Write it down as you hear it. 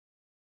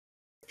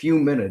few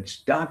minutes,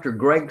 Dr.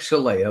 Greg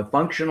Celaya,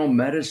 functional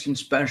medicine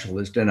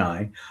specialist, and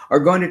I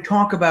are going to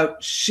talk about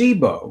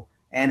SIBO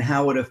and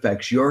how it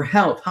affects your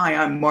health. Hi,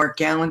 I'm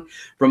Mark Allen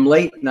from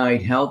Late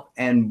Night Health,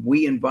 and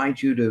we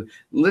invite you to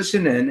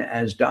listen in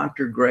as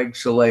Dr. Greg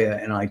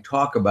Celaya and I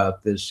talk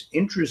about this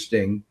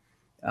interesting,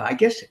 I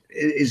guess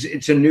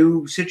it's a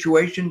new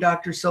situation,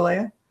 Dr.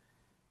 Celaya?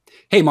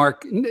 Hey,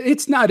 Mark,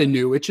 it's not a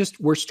new, it's just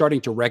we're starting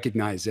to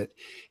recognize it.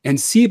 And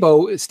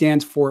SIBO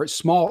stands for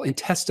small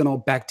intestinal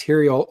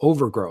bacterial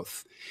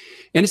overgrowth.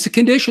 And it's a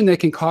condition that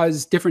can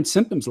cause different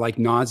symptoms like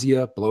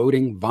nausea,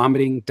 bloating,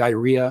 vomiting,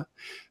 diarrhea,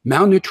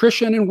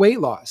 malnutrition and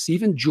weight loss,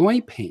 even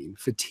joint pain,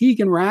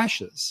 fatigue and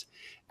rashes,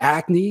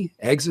 acne,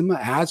 eczema,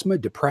 asthma,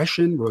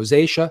 depression,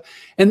 rosacea,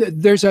 and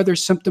there's other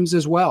symptoms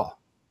as well.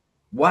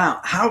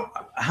 Wow.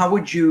 How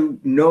would you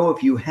know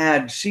if you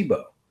had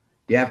SIBO?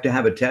 Do you have to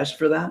have a test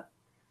for that?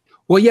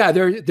 Well, yeah,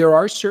 there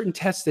are certain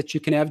tests that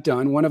you can have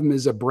done. One of them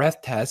is a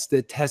breath test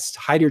that tests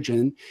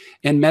hydrogen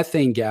and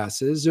methane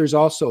gases. There's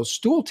also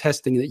stool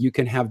testing that you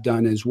can have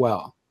done as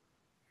well.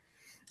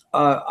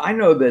 I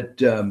know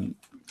that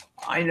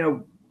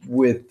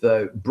with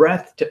a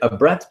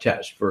breath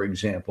test, for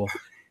example,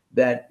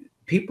 that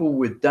people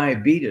with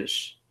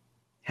diabetes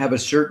have a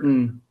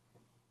certain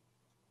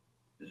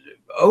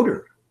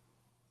odor.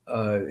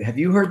 Have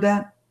you heard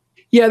that?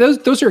 Yeah,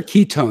 those are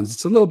ketones.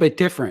 It's a little bit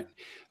different.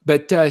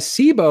 But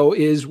SIBO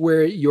is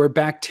where your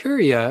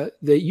bacteria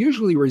that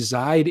usually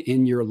reside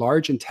in your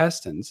large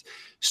intestines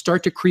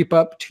start to creep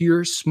up to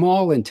your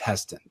small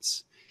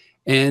intestines.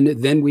 And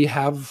then we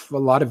have a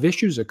lot of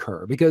issues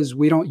occur because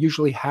we don't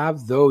usually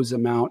have those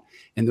amount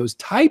and those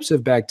types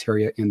of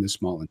bacteria in the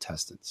small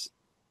intestines.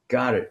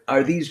 Got it.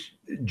 Are these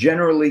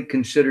generally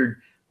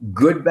considered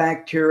good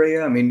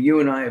bacteria? I mean,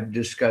 you and I have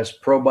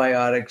discussed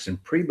probiotics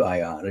and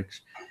prebiotics.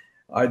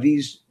 Are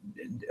these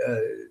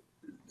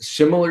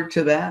similar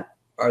to that?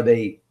 Are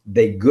they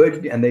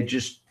good and they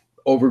just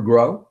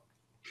overgrow?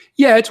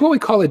 Yeah, it's what we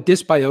call a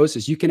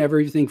dysbiosis. You can have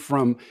everything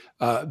from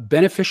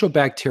beneficial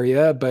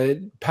bacteria, but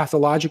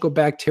pathological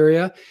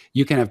bacteria.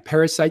 You can have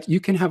parasites. You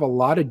can have a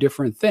lot of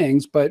different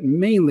things, but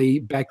mainly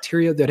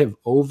bacteria that have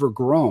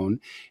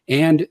overgrown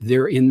and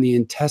they're in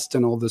the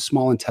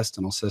small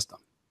intestinal system.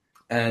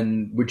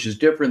 And which is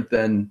different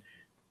than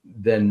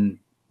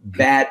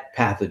bad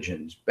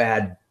pathogens,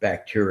 bad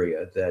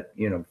bacteria that,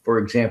 for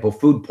example,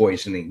 food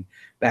poisoning,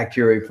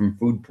 bacteria from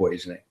food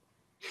poisoning.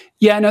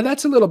 Yeah, no,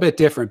 that's a little bit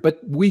different, but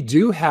we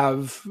do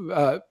have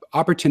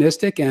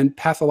opportunistic and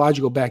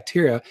pathological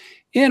bacteria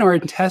in our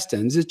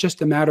intestines. It's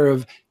just a matter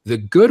of the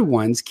good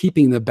ones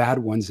keeping the bad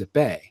ones at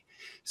bay.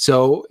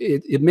 So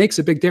it makes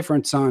a big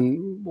difference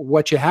on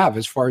what you have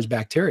as far as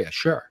bacteria,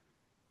 sure.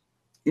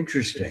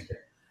 Interesting.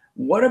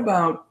 What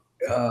about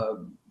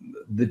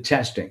the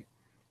testing?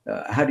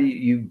 How do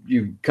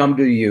you come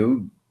to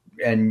you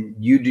and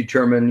you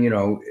determine,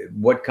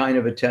 what kind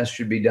of a test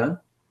should be done?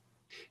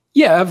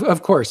 Yeah,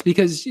 of course,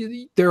 because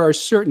there are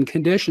certain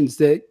conditions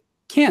that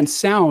can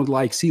sound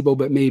like SIBO,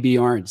 but maybe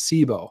aren't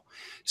SIBO.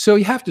 So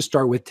you have to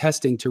start with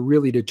testing to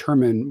really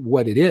determine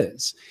what it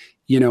is.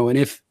 And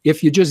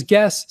if you just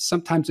guess,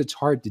 sometimes it's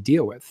hard to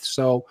deal with.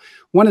 So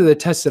one of the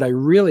tests that I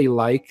really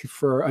like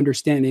for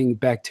understanding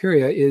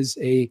bacteria is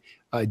a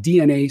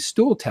DNA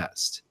stool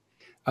test.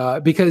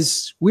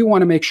 Because we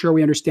want to make sure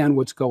we understand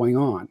what's going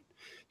on.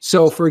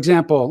 So, for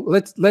example,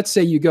 let's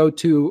say you go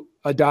to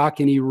a doc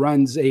and he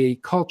runs a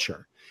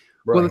culture.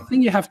 Right. Well, the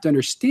thing you have to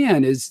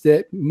understand is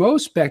that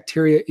most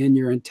bacteria in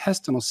your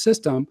intestinal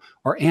system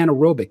are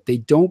anaerobic. They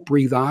don't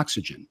breathe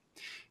oxygen.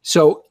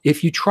 So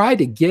if you try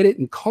to get it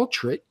and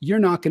culture it, you're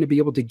not going to be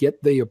able to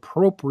get the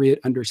appropriate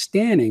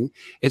understanding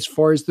as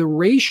far as the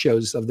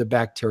ratios of the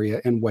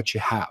bacteria and what you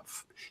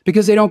have,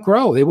 because they don't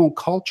grow, they won't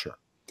culture.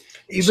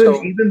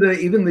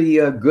 Even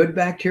the good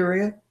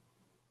bacteria?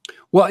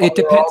 Well, it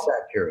depends. All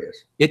bacteria.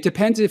 It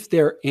depends if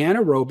they're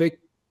anaerobic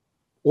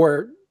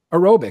or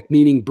aerobic,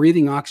 meaning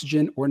breathing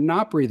oxygen or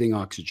not breathing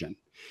oxygen.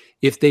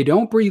 If they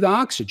don't breathe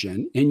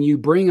oxygen and you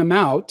bring them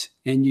out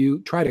and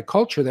you try to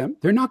culture them,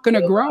 they're not going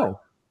to grow.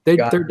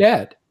 They're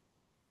dead.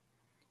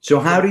 So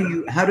how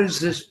does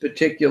this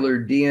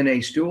particular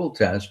DNA stool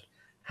test,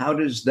 how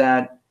does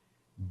that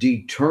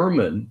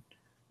determine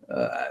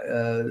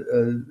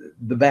the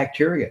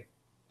bacteria?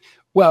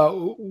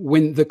 Well,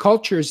 when the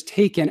culture is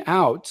taken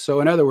out, so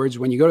in other words,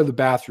 when you go to the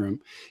bathroom,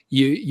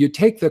 you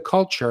take the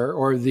culture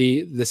or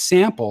the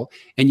sample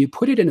and you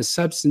put it in a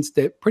substance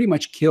that pretty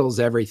much kills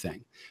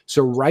everything.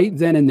 So right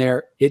then and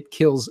there, it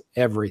kills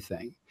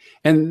everything.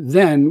 And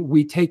then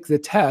we take the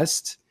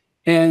test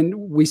and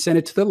we send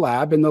it to the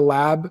lab, and the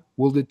lab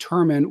will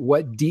determine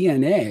what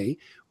DNA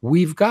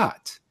we've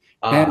got.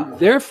 And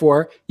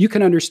therefore, you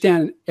can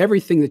understand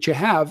everything that you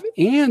have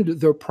and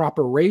the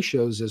proper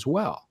ratios as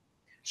well.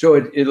 So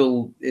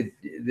the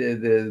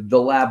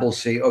lab will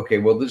say, okay,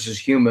 well, this is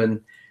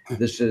human.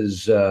 This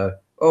is,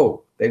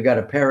 they've got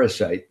a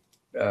parasite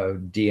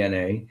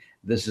DNA.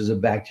 This is a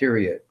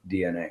bacteria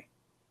DNA.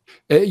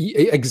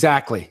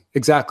 Exactly.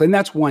 And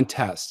that's one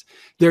test.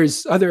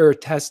 There's other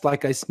tests,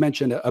 like I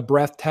mentioned, a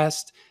breath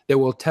test that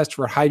will test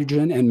for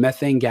hydrogen and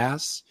methane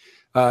gas.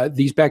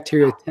 These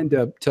bacteria tend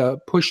to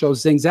push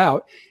those things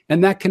out,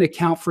 and that can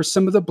account for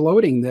some of the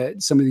bloating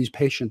that some of these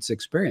patients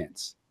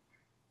experience.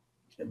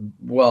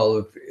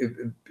 Well,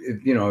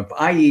 if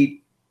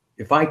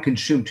I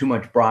consume too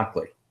much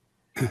broccoli,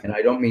 and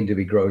I don't mean to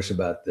be gross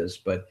about this,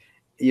 but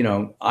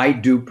I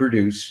do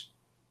produce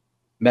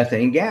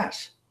methane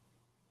gas.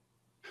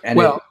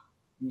 And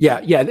yeah,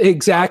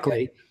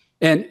 exactly.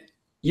 And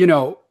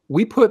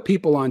we put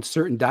people on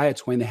certain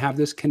diets when they have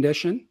this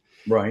condition.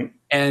 Right.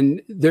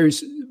 And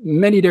there's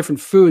many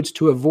different foods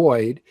to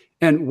avoid.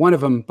 And one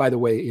of them, by the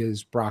way,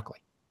 is broccoli.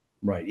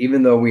 Right.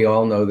 Even though we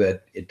all know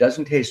that it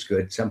doesn't taste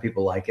good. Some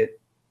people like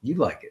it. You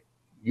like it.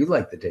 You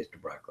like the taste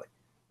of broccoli.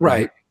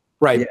 Right.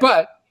 Right. Yeah.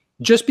 But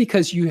just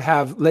because you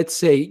have, let's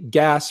say,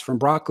 gas from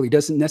broccoli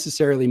doesn't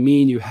necessarily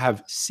mean you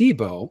have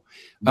SIBO,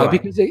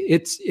 because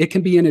it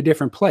can be in a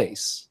different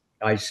place.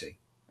 I see.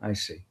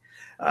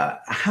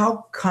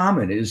 How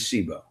common is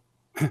SIBO?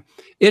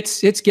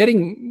 It's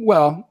getting,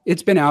 well,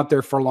 it's been out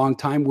there for a long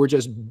time. We're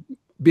just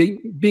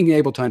being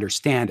able to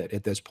understand it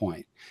at this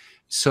point.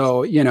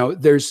 So,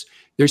 there's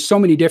so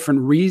many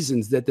different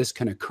reasons that this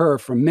can occur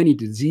from many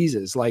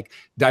diseases like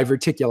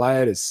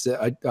diverticulitis,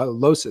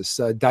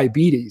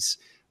 diabetes.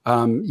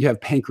 You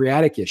have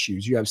pancreatic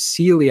issues, you have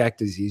celiac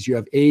disease, you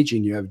have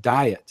aging, you have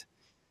diet.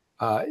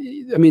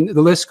 The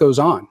list goes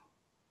on.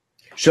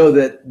 So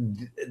that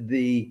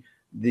the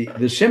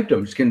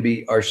symptoms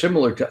are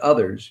similar to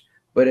others,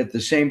 but at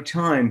the same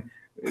time,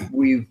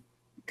 we've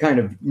kind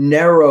of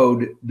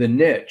narrowed the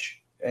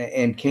niche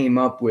and came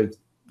up with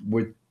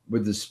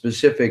the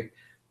specific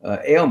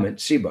ailment,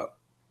 SIBO.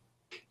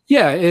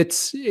 Yeah,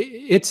 it's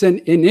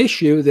an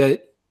issue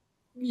that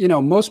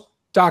most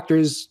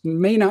doctors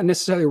may not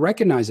necessarily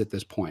recognize at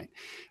this point.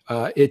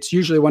 It's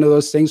usually one of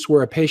those things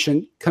where a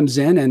patient comes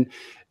in and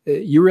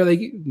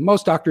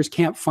most doctors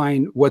can't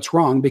find what's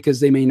wrong because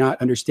they may not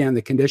understand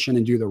the condition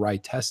and do the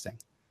right testing.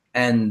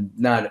 And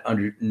not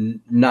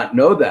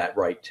know that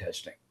right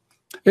testing.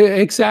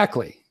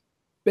 Exactly.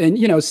 And,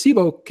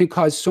 SIBO can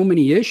cause so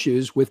many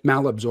issues with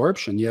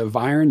malabsorption. You have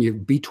iron, you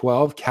have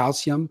B12,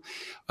 calcium.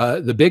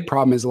 The big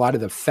problem is a lot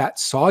of the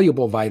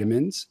fat-soluble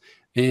vitamins.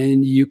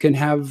 And you can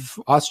have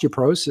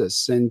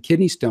osteoporosis and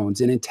kidney stones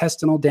and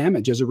intestinal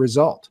damage as a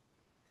result.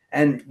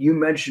 And you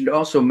mentioned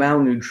also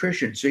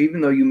malnutrition. So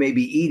even though you may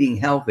be eating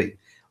healthy,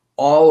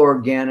 all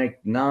organic,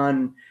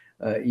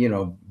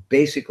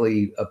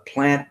 basically a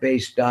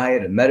plant-based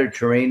diet, a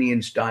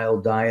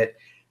Mediterranean-style diet,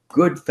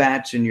 good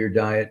fats in your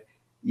diet,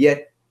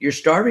 yet you're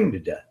starving to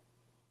death.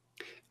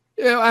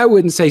 I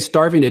wouldn't say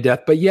starving to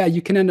death, but yeah,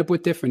 you can end up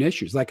with different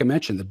issues. Like I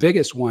mentioned, the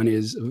biggest one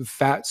is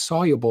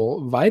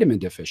fat-soluble vitamin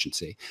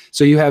deficiency.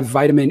 So you have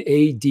vitamin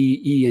A,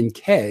 D, E, and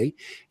K,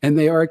 and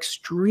they are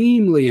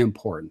extremely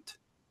important.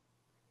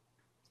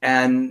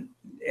 And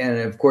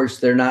of course,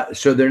 they're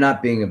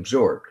not being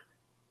absorbed.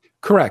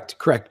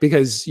 Correct,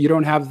 because you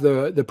don't have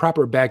the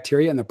proper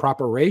bacteria and the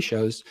proper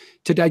ratios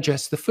to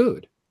digest the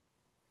food.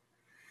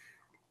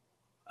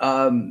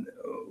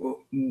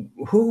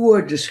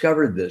 Who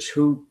discovered this?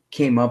 Who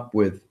came up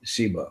with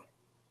SIBO?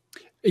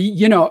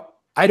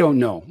 I don't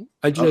know.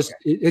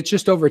 It's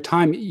just over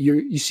time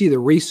you see the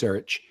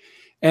research,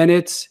 and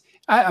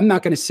I'm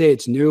not going to say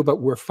it's new,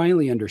 but we're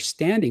finally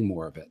understanding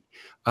more of it.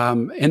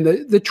 And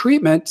the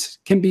treatment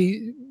can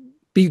be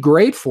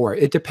great for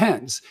it. It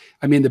depends.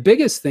 The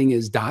biggest thing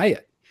is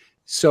diet.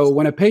 So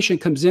when a patient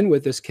comes in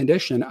with this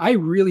condition, I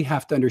really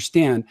have to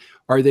understand,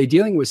 are they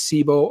dealing with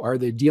SIBO? Are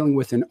they dealing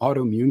with an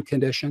autoimmune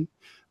condition?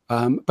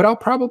 But I'll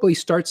probably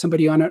start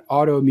somebody on an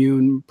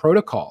autoimmune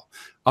protocol.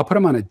 I'll put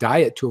them on a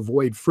diet to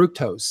avoid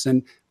fructose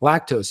and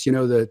lactose,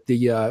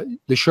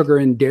 the sugar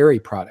in dairy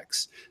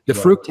products, the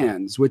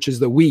fructans, which is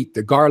the wheat,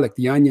 the garlic,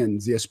 the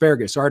onions, the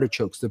asparagus,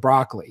 artichokes, the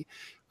broccoli,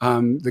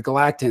 the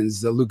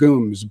galactans, the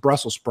legumes,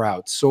 Brussels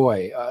sprouts,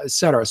 soy,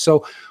 etc.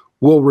 So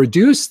we'll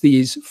reduce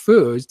these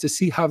foods to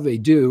see how they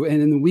do, and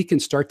then we can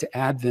start to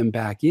add them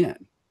back in.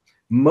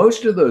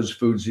 Most of those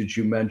foods that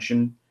you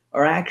mentioned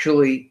are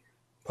actually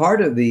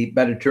part of the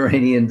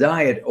Mediterranean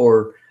diet,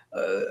 or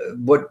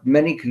what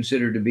many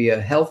consider to be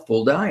a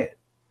healthful diet.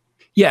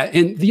 Yeah,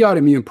 and the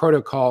autoimmune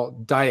protocol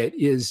diet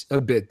is a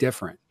bit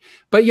different.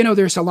 But,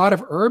 there's a lot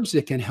of herbs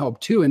that can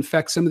help too. In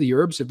fact, some of the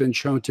herbs have been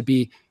shown to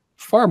be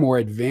far more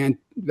advantageous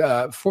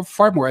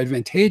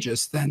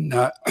than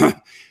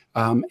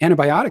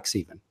antibiotics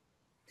even.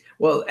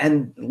 Well,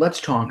 and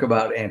let's talk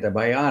about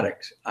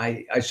antibiotics.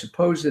 I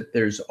suppose that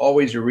there's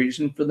always a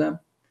reason for them.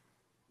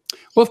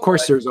 Well, of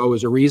course, there's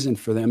always a reason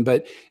for them.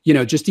 But,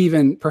 just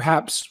even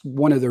perhaps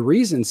one of the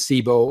reasons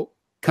SIBO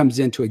comes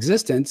into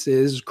existence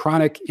is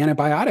chronic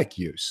antibiotic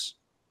use.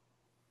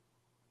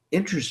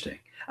 Interesting.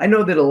 I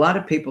know that a lot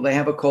of people, they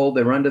have a cold,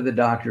 they run to the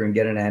doctor and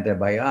get an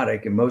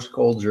antibiotic, and most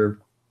colds are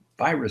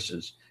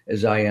viruses,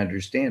 as I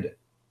understand it.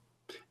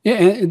 Yeah,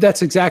 and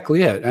that's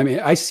exactly it.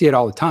 I see it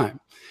all the time.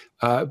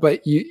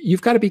 But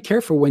you've got to be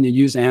careful when you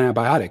use an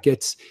antibiotic.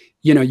 It's,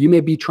 you may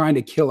be trying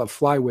to kill a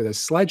fly with a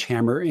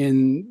sledgehammer,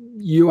 and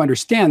you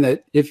understand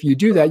that if you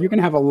do that, you're going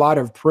to have a lot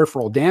of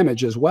peripheral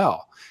damage as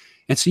well.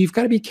 And so you've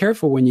got to be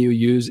careful when you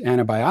use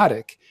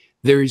antibiotic.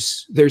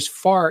 There's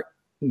far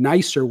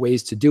nicer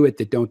ways to do it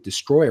that don't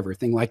destroy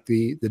everything, like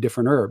the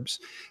different herbs,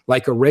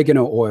 like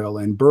oregano oil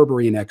and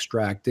berberine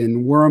extract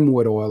and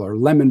wormwood oil or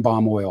lemon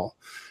balm oil.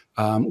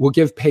 Will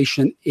give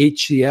patient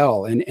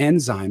HCl and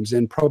enzymes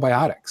and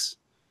probiotics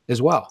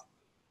as well.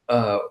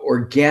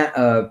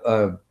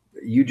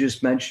 You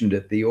just mentioned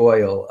it, the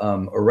oil,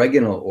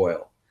 oregano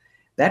oil.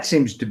 That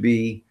seems to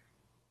be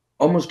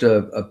almost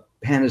a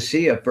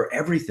panacea for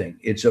everything.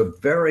 It's a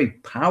very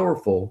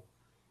powerful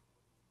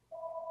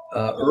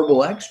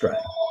herbal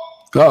extract.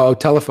 Oh,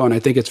 telephone. I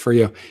think it's for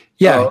you.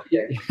 Yeah. Oh,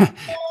 okay.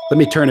 Let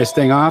me turn this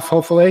thing off,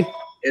 hopefully.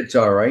 It's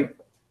all right.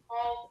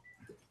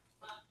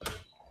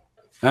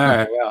 All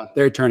right. Well,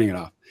 they're turning it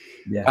off.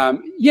 Yeah.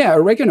 Yeah.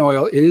 Oregano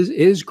oil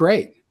is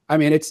great. I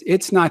mean,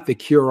 it's not the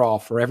cure all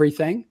for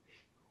everything.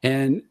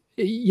 And,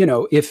 you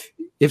know, if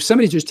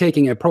somebody's just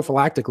taking it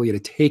prophylactically to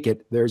take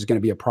it, there's going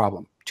to be a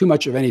problem. Too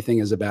much of anything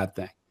is a bad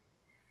thing.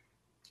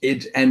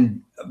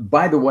 And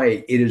by the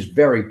way, it is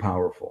very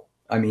powerful.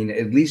 I mean,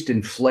 at least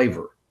in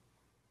flavor.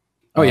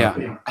 Oh, yeah.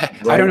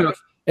 Right? I don't know.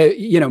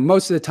 You know,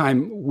 most of the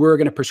time we're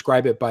going to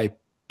prescribe it by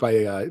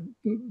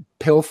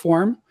pill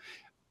form,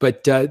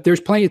 but there's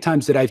plenty of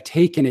times that I've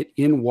taken it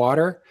in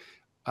water.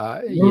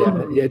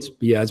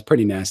 It's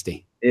pretty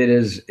nasty. It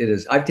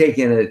is. I take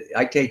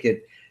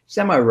it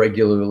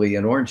semi-regularly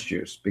in orange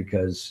juice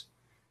because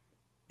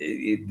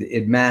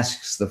it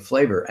masks the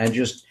flavor. And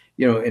just,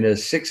 you know, in a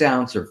 6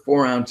 ounce or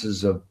 4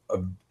 ounces of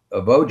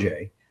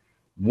OJ,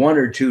 1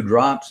 or 2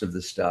 drops of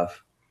the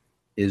stuff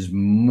is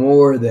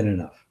more than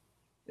enough.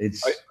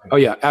 Oh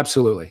yeah,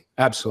 absolutely.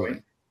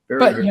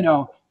 But you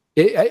know,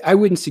 I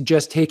wouldn't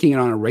suggest taking it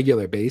on a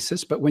regular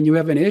basis. But when you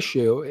have an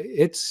issue,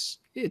 it's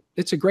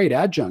a great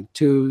adjunct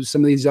to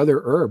some of these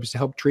other herbs to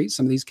help treat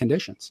some of these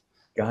conditions.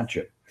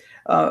 Gotcha.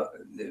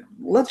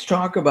 Let's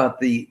talk about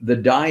the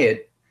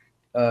diet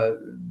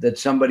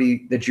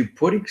that you're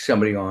putting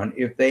somebody on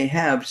if they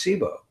have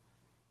SIBO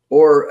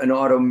or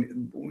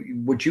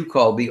what you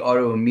call the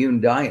autoimmune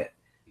diet.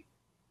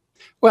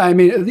 Well, I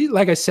mean,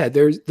 like I said,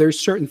 there's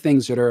certain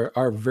things that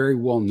are very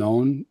well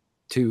known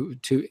to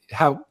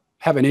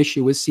have an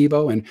issue with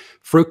SIBO, and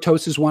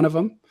fructose is one of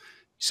them.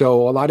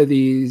 So a lot of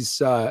these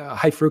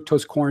high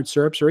fructose corn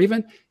syrups, or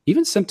even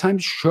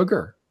sometimes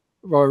sugar,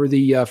 or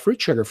the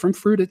fruit sugar from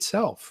fruit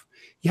itself,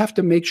 you have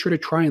to make sure to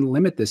try and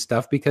limit this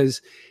stuff,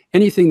 because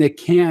anything that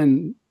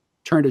can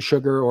turn to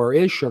sugar or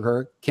is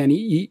sugar can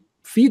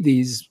feed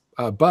these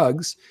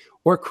bugs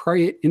or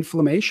create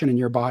inflammation in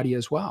your body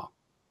as well.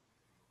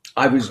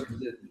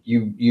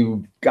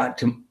 You got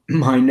to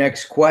my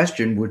next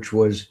question, which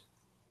was,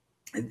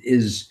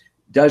 does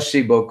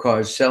SIBO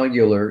cause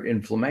cellular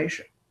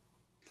inflammation?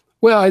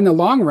 Well, in the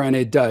long run,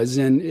 it does.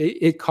 And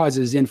it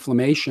causes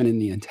inflammation in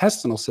the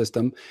intestinal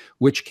system,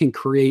 which can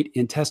create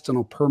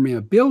intestinal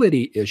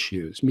permeability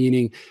issues,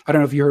 meaning, I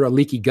don't know if you heard of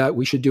leaky gut.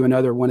 We should do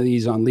another one of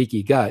these on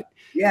leaky gut.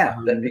 Yeah,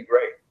 that'd be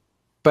great.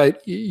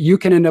 But you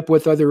can end up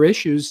with other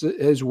issues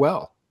as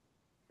well.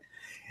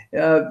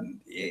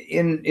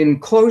 In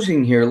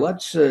closing here,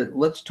 let's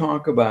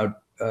talk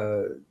about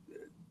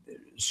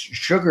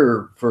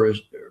sugar for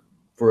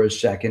a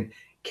second.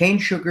 Cane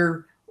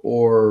sugar,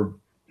 or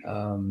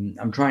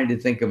I'm trying to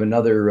think of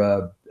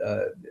another.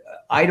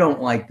 I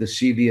don't like the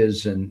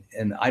stevias,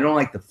 and I don't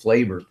like the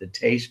flavor, the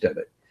taste of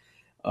it.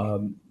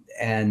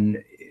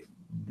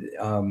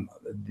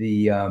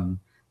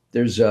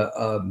 There's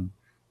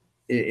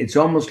it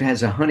almost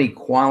has a honey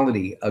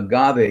quality,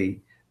 agave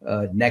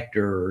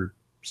nectar, or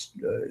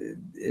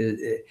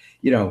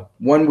you know,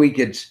 1 week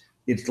it's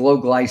low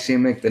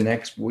glycemic, the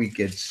next week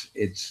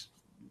it's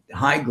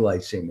high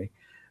glycemic,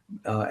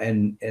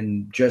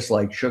 and just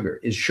like sugar.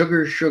 Is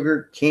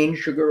cane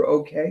sugar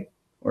okay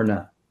or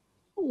not?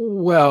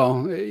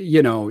 Well,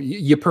 you know,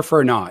 you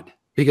prefer not,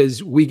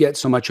 because we get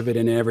so much of it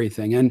in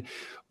everything. And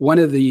one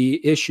of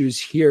the issues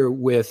here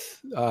with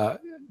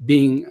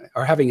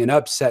having an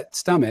upset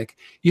stomach,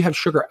 you have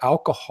sugar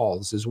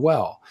alcohols as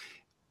well.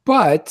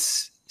 But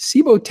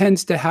SIBO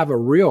tends to have a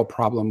real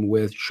problem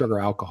with sugar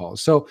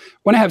alcohols. So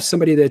when I have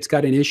somebody that's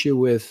got an issue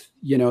with,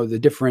 you know, the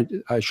different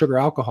sugar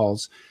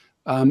alcohols,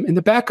 in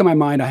the back of my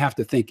mind, I have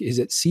to think, is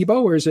it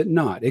SIBO or is it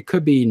not? It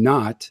could be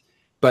not,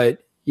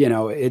 but, you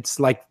know, it's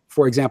like,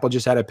 for example,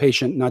 just had a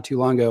patient not too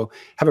long ago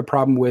have a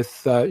problem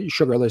with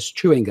sugarless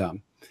chewing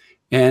gum.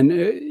 And,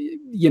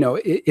 you know,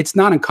 it's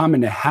not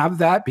uncommon to have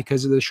that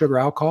because of the sugar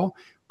alcohol,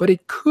 but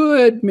it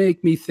could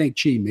make me think,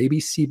 gee,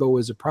 maybe SIBO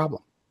is a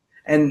problem.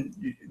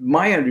 And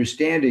my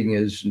understanding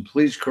is, and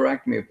please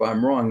correct me if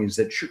I'm wrong, is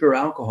that sugar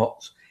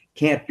alcohols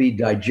can't be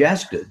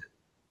digested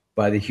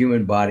by the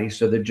human body,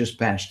 so they're just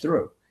passed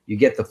through. You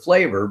get the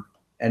flavor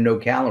and no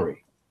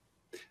calorie.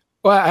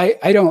 Well,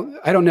 I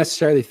don't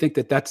necessarily think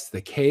that that's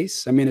the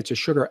case. I mean, it's a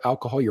sugar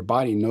alcohol. Your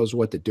body knows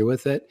what to do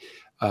with it.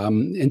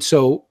 And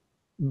so,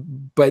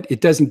 but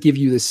it doesn't give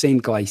you the same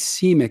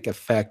glycemic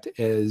effect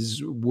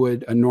as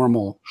would a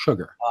normal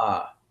sugar.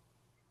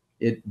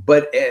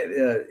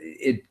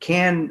 It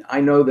can. I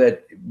know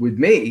that with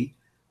me,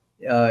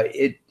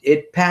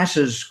 it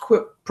passes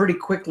pretty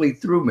quickly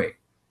through me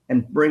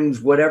and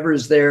brings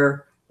whatever's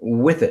there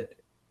with it.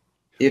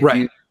 If Right.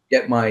 you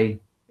get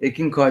it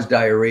can cause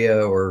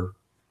diarrhea or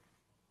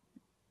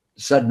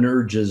sudden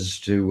urges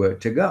to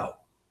go.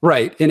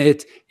 Right. And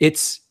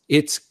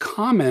it's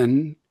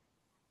common.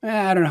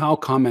 I don't know how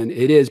common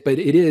it is, but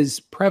it is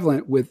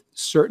prevalent with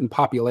certain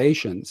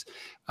populations.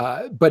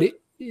 But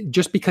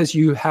just because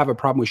you have a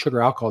problem with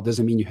sugar alcohol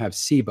doesn't mean you have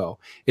SIBO.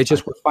 It's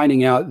just we're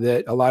finding out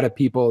that a lot of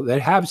people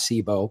that have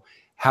SIBO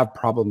have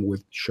problem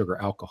with sugar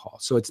alcohol.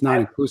 So it's not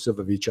inclusive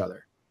of each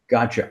other.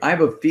 Gotcha. I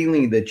have a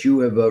feeling that you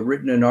have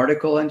written an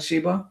article on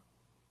SIBO.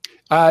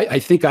 I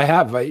think I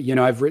have.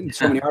 I've written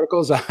so many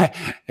articles.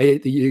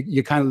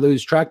 You kind of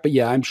lose track, but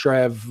yeah, I'm sure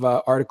I have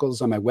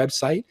articles on my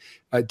website,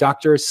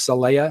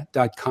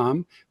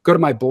 drcelaya.com. Go to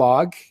my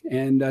blog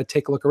and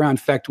take a look around. In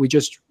fact, we're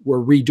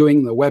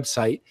redoing the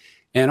website,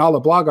 and all the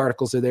blog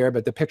articles are there,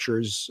 but the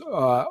pictures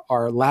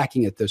are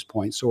lacking at this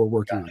point. So we're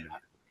working on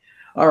that.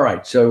 All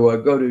right.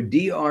 So go to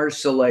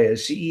drcelaya,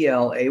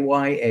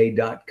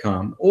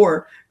 CELAYA.com,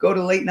 or go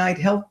to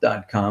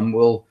latenighthealth.com.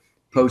 We'll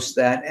post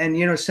that,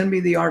 and send me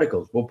the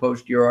articles. We'll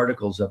post your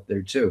articles up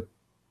there too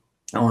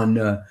on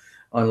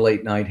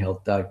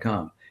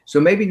latenighthealth.com. So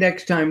maybe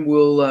next time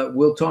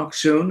we'll talk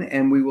soon,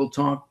 and we will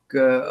talk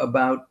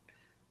about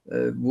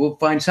we'll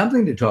find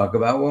something to talk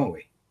about, won't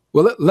we?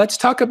 Well, let's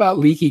talk about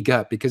leaky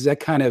gut, because that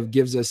kind of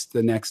gives us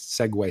the next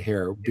segue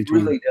here. It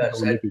really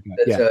does.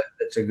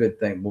 That's a good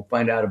thing. We'll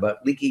find out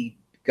about leaky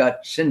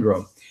gut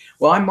syndrome.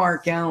 Well, I'm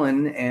Mark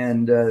Allen,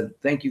 and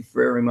thank you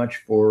very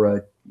much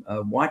for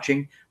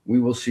watching. We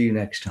will see you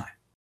next time.